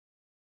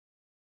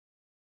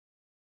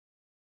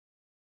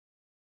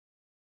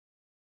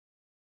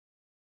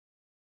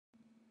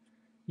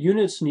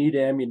Units need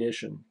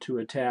ammunition to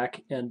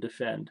attack and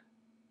defend.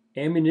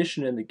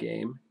 Ammunition in the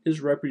game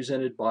is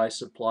represented by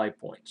supply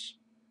points.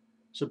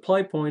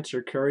 Supply points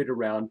are carried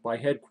around by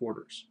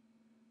headquarters.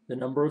 The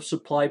number of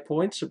supply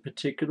points a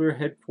particular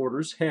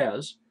headquarters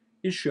has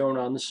is shown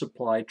on the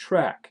supply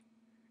track.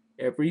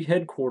 Every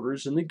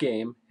headquarters in the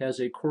game has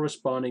a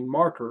corresponding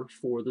marker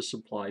for the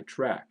supply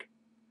track.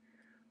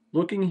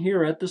 Looking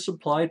here at the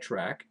supply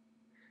track,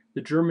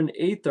 the German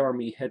 8th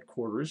Army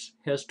headquarters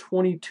has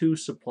 22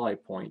 supply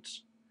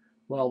points,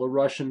 while the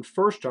Russian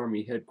 1st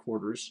Army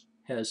headquarters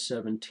has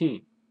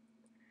 17.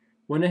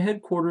 When a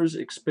headquarters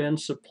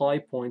expends supply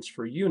points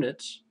for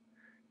units,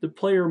 the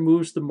player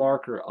moves the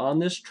marker on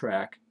this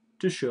track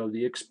to show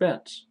the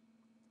expense.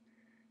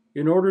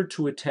 In order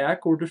to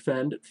attack or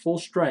defend at full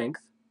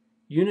strength,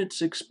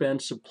 units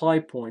expend supply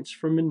points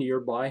from a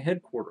nearby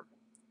headquarters.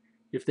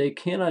 If they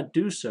cannot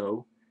do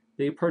so,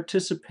 they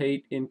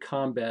participate in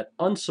combat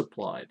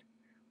unsupplied,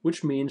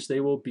 which means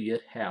they will be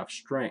at half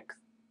strength.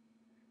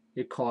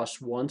 It costs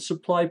 1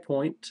 supply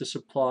point to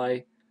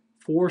supply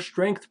 4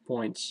 strength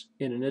points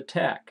in an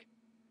attack.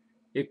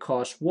 It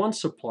costs 1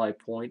 supply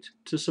point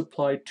to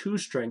supply 2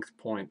 strength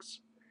points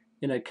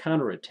in a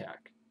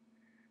counterattack.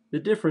 The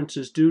difference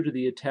is due to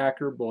the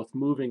attacker both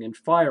moving and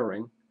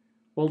firing,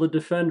 while the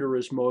defender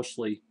is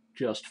mostly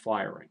just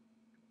firing.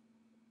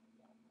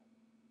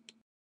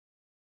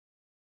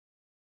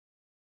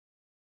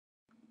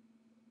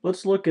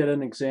 Let's look at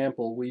an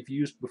example we've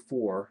used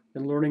before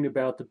in learning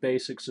about the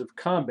basics of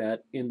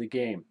combat in the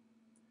game.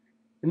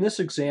 In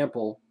this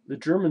example, the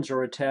Germans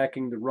are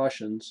attacking the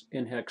Russians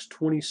in hex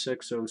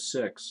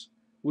 2606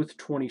 with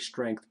 20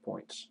 strength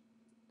points.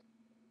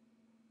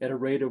 At a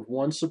rate of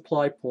 1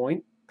 supply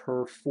point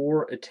per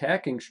 4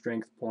 attacking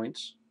strength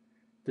points,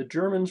 the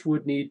Germans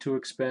would need to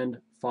expend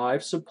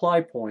 5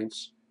 supply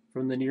points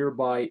from the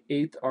nearby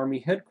 8th Army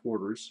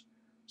headquarters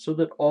so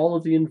that all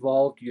of the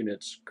involved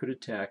units could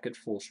attack at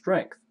full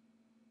strength.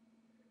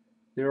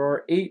 There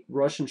are 8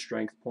 Russian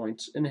strength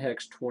points in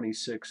hex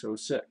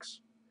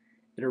 2606.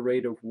 At a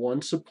rate of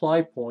 1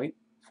 supply point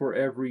for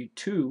every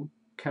 2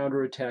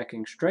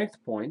 counterattacking strength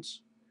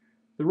points,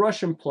 the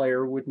Russian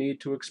player would need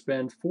to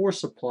expend 4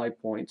 supply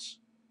points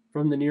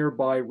from the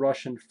nearby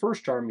Russian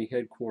 1st Army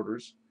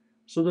headquarters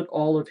so that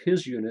all of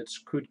his units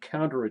could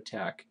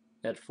counterattack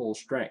at full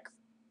strength.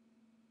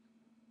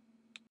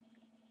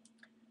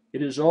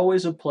 It is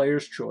always a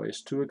player's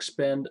choice to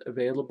expend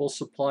available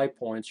supply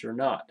points or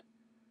not.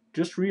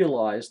 Just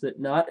realize that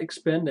not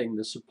expending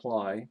the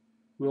supply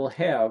will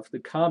halve the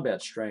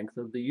combat strength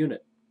of the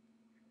unit.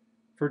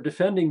 For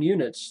defending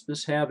units,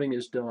 this halving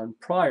is done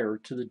prior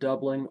to the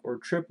doubling or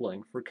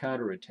tripling for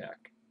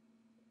counterattack.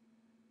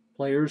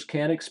 Players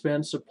can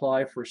expend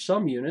supply for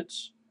some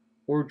units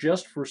or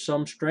just for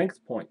some strength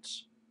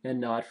points and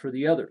not for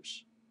the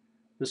others.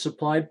 The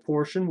supplied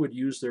portion would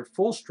use their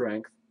full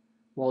strength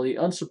while the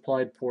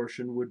unsupplied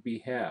portion would be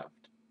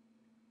halved.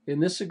 In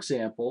this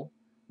example,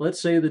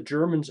 let's say the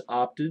Germans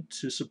opted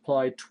to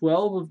supply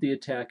 12 of the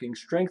attacking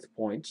strength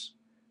points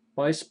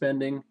by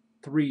spending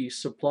 3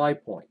 supply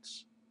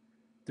points.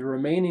 The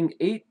remaining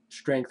 8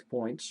 strength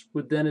points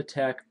would then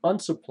attack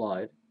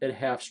unsupplied at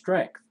half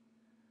strength.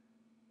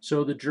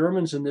 So the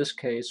Germans in this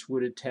case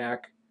would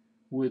attack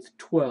with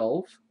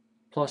 12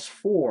 plus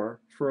 4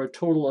 for a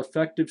total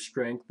effective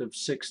strength of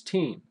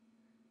 16.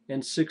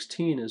 And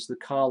 16 is the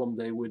column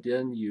they would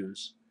then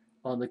use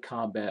on the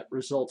combat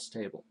results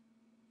table.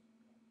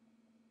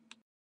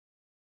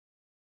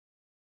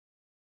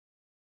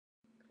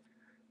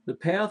 The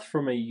path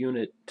from a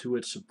unit to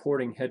its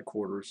supporting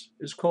headquarters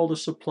is called a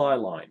supply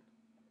line.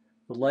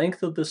 The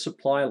length of the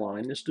supply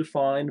line is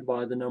defined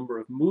by the number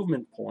of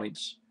movement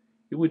points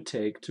it would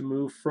take to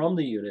move from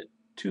the unit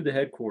to the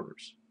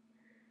headquarters.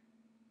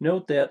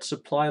 Note that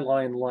supply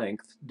line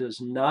length does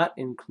not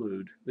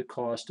include the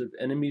cost of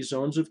enemy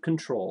zones of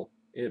control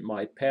it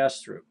might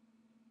pass through.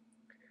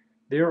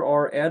 There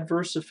are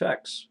adverse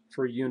effects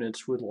for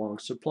units with long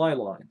supply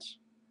lines.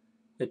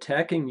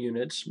 Attacking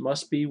units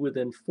must be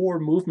within 4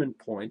 movement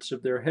points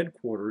of their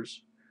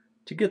headquarters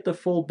to get the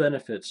full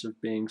benefits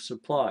of being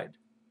supplied.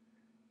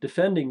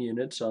 Defending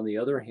units, on the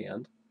other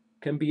hand,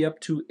 can be up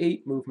to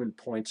 8 movement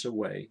points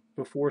away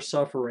before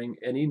suffering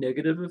any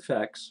negative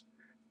effects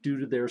due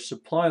to their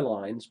supply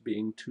lines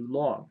being too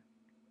long.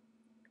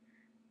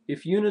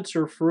 If units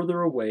are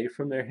further away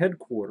from their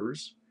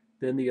headquarters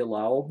than the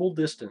allowable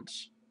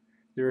distance,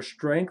 their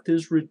strength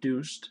is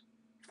reduced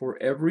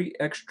for every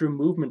extra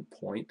movement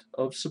point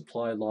of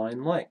supply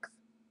line length.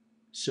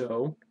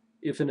 So,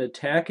 if an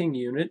attacking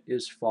unit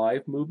is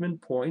 5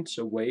 movement points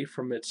away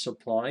from its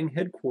supplying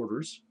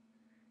headquarters,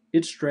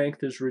 its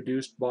strength is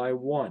reduced by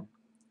 1,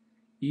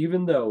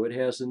 even though it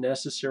has the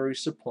necessary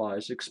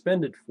supplies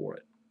expended for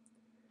it.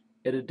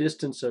 At a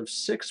distance of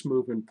 6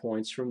 movement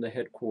points from the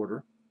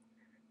headquarters,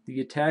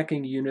 the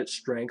attacking unit's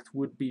strength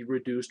would be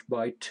reduced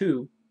by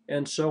 2,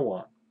 and so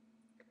on.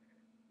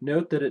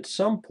 Note that at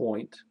some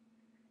point,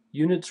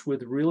 units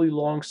with really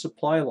long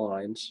supply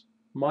lines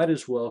might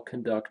as well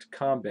conduct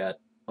combat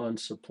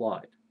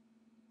unsupplied.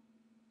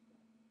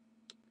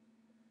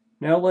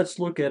 Now let's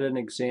look at an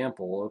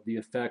example of the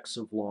effects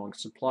of long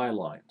supply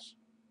lines.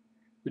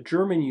 The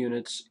German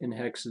units in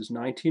hexes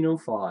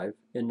 1905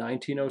 and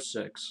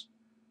 1906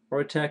 are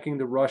attacking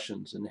the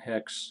Russians in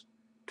hex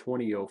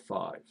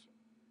 2005.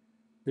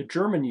 The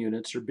German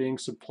units are being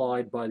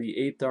supplied by the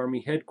 8th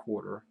Army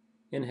Headquarters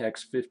in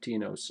hex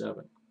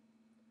 1507.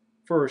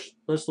 First,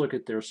 let's look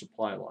at their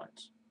supply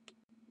lines.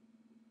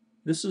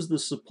 This is the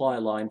supply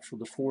line for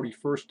the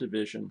 41st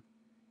Division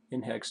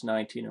in hex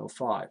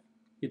 1905.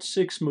 It's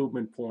 6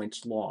 movement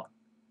points long.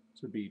 So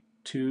it would be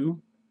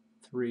 2,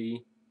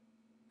 3,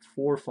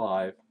 4,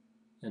 5,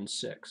 and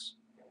 6.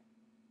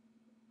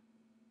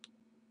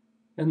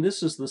 And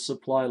this is the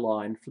supply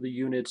line for the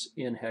units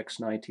in hex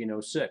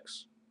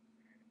 1906.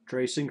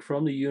 Tracing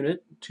from the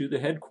unit to the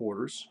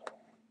headquarters,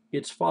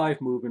 it's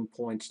 5 movement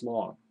points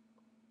long.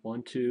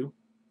 1, 2,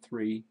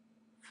 3,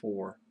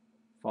 4,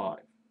 5.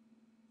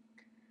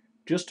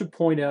 Just to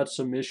point out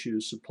some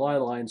issues supply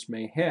lines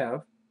may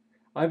have,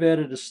 I've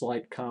added a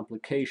slight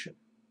complication.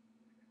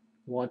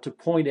 I want to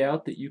point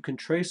out that you can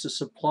trace a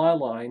supply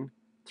line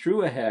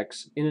through a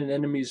hex in an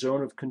enemy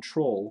zone of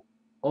control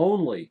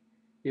only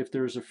if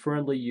there is a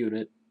friendly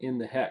unit in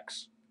the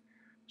hex.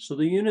 So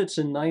the units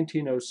in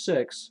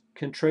 1906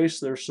 can trace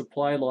their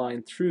supply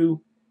line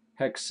through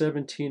hex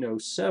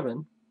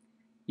 1707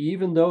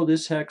 even though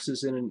this hex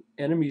is in an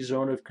enemy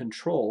zone of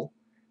control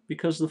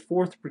because the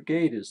 4th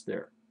Brigade is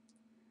there.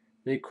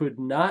 They could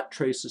not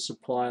trace a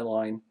supply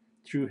line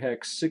through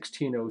hex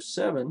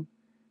 1607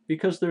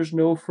 because there's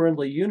no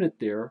friendly unit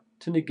there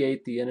to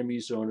negate the enemy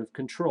zone of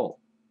control.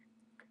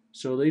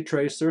 So they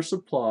trace their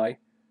supply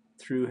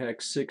through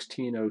hex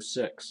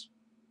 1606.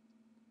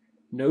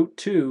 Note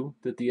too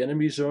that the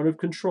enemy zone of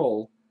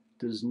control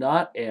does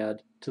not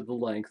add to the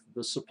length of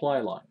the supply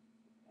line.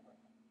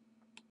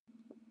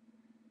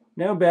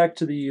 Now back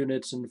to the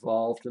units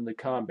involved in the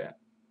combat.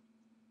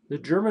 The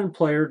German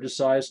player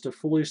decides to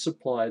fully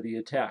supply the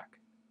attack.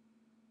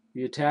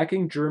 The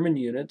attacking German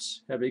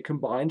units have a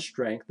combined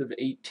strength of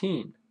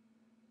 18.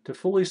 To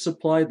fully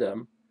supply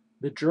them,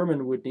 the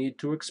German would need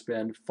to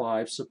expend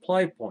 5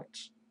 supply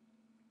points.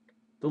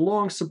 The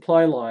long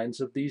supply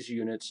lines of these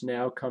units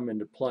now come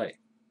into play.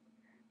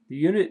 The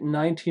unit in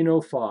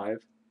 1905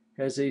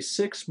 has a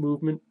 6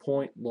 movement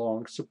point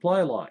long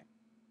supply line.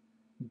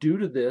 Due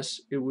to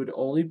this, it would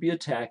only be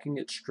attacking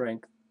at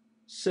strength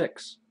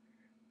 6.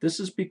 This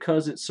is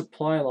because its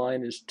supply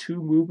line is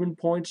 2 movement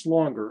points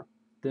longer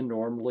than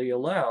normally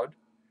allowed,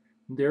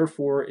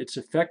 therefore its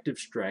effective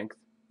strength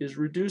is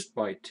reduced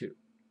by 2.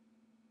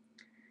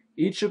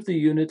 Each of the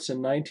units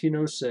in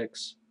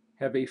 1906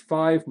 have a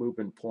 5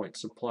 movement point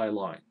supply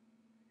line.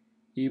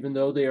 Even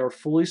though they are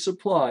fully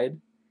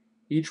supplied,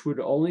 each would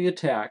only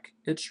attack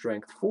at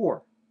strength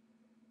 4.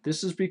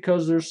 This is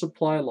because their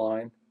supply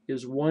line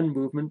is 1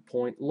 movement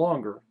point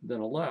longer than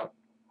allowed.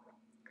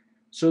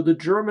 So the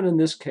German in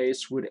this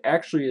case would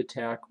actually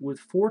attack with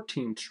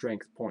 14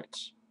 strength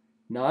points,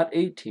 not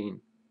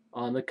 18,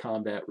 on the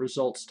combat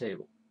results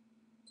table.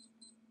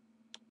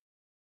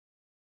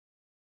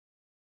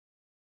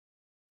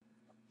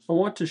 I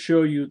want to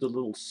show you the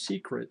little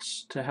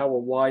secrets to how a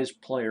wise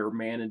player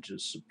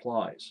manages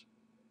supplies.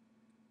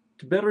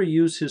 To better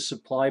use his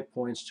supply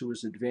points to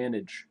his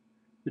advantage,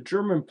 the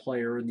German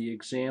player in the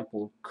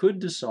example could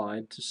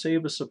decide to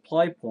save a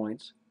supply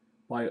point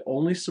by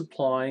only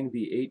supplying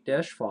the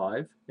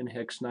 8-5 in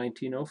hex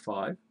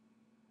 1905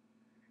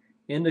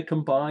 and a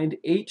combined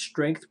 8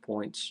 strength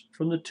points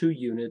from the 2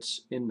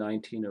 units in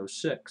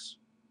 1906.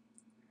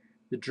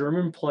 The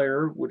German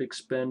player would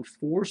expend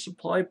 4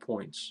 supply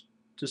points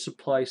to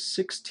supply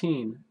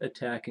 16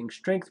 attacking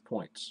strength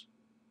points.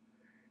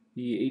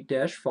 The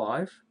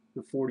 8-5,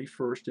 the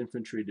 41st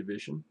Infantry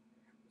Division,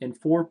 and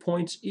 4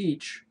 points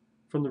each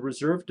from the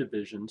reserve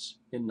divisions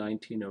in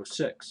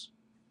 1906.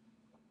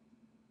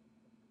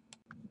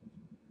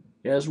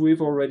 As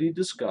we've already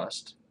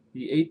discussed,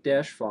 the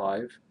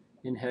 8-5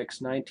 in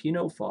hex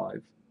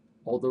 1905,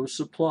 although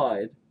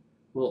supplied,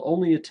 will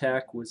only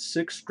attack with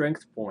 6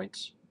 strength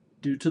points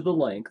due to the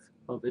length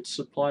of its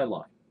supply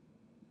line.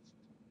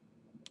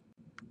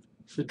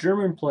 The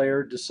German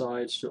player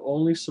decides to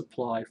only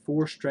supply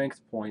 4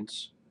 strength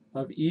points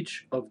of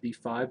each of the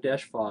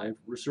 5-5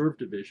 reserve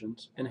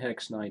divisions in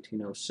hex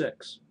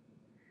 1906.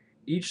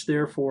 Each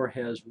therefore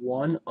has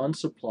 1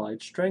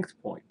 unsupplied strength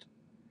point.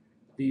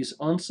 These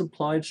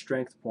unsupplied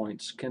strength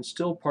points can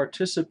still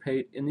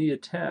participate in the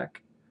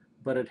attack,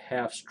 but at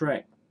half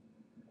strength.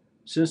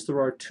 Since there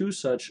are 2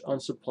 such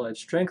unsupplied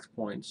strength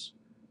points,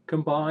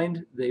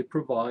 combined they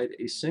provide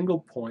a single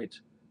point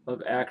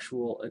of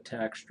actual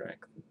attack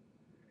strength.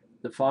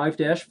 The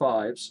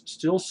 5-5s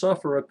still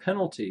suffer a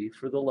penalty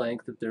for the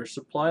length of their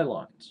supply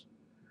lines.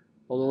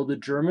 Although the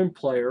German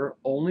player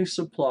only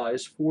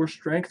supplies 4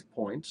 strength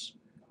points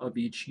of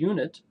each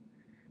unit,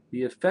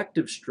 the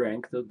effective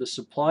strength of the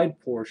supplied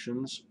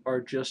portions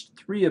are just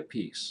 3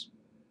 apiece,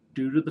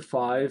 due to the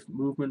 5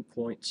 movement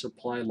point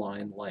supply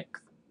line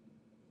length.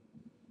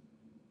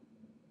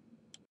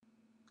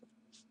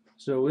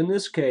 So in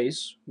this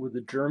case, with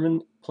the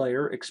German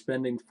player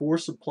expending 4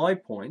 supply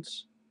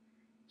points,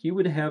 he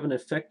would have an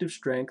effective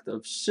strength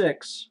of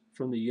 6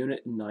 from the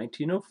unit in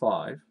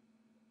 1905,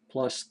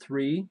 plus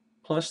 3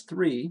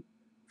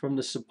 from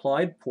the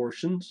supplied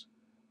portions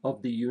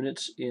of the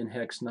units in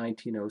hex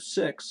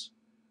 1906,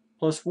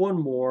 plus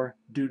 1 more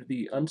due to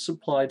the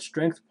unsupplied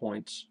strength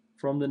points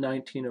from the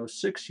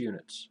 1906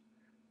 units,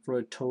 for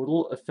a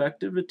total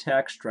effective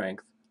attack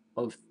strength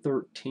of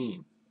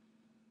 13.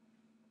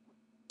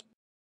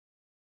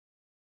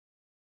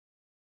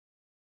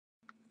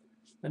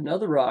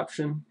 Another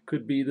option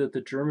could be that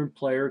the German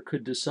player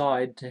could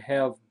decide to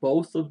have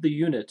both of the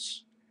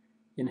units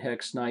in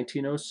hex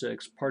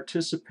 1906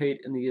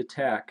 participate in the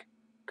attack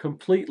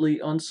completely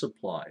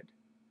unsupplied.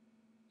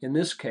 In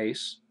this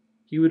case,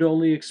 he would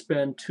only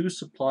expend 2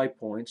 supply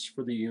points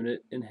for the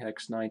unit in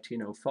hex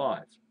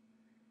 1905.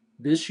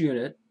 This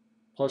unit,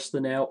 plus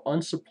the now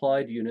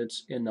unsupplied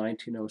units in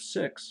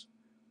 1906,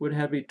 would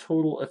have a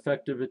total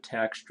effective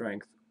attack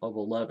strength of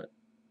 11.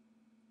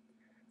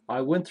 I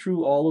went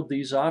through all of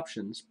these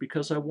options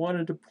because I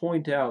wanted to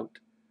point out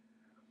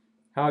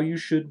how you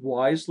should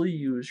wisely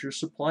use your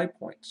supply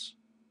points.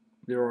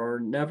 There are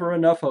never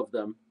enough of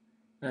them,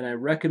 and I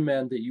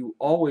recommend that you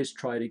always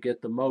try to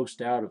get the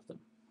most out of them.